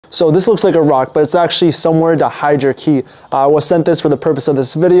So this looks like a rock, but it's actually somewhere to hide your key. I was sent this for the purpose of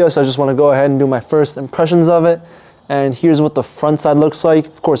this video, so I just want to go ahead and do my first impressions of it. And here's what the front side looks like.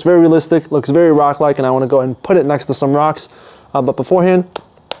 Of course, very realistic, looks very rock-like, and I want to go ahead and put it next to some rocks. But beforehand,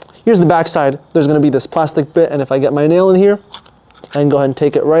 here's the back side. There's going to be this plastic bit, and if I get my nail in here, I can go ahead and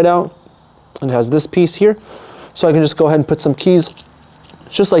take it right out. And it has this piece here. So I can just go ahead and put some keys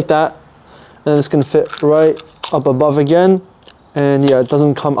just like that. And this can fit right up above again. And yeah, it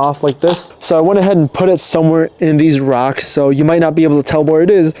doesn't come off like this. So I went ahead and put it somewhere in these rocks. So you might not be able to tell where it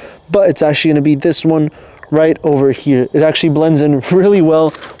is, but it's actually gonna be this one right over here. It actually blends in really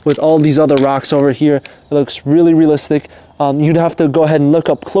well with all these other rocks over here. It looks really realistic. You'd have to go ahead and look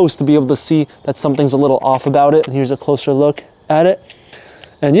up close to be able to see that something's a little off about it. And here's a closer look at it.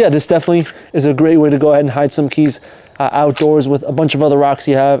 And yeah, this definitely is a great way to go ahead and hide some keys outdoors with a bunch of other rocks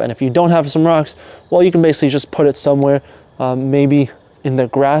you have. And if you don't have some rocks, well, you can basically just put it somewhere, maybe in the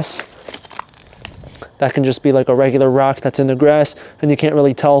grass. That can just be like a regular rock that's in the grass, and you can't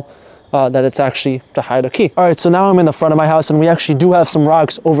really tell that it's actually to hide a key. All right, so now I'm in the front of my house, and we actually do have some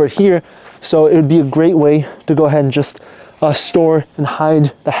rocks over here. So it would be a great way to go ahead and just store and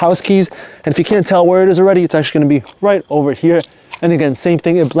hide the house keys. And if you can't tell where it is already, it's actually gonna be right over here. And again, same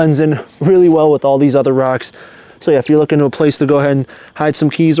thing, it blends in really well with all these other rocks. So yeah, if you're looking to a place to go ahead and hide some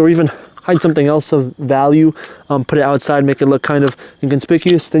keys or even hide something else of value, put it outside, make it look kind of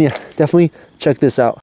inconspicuous, then yeah, definitely check this out.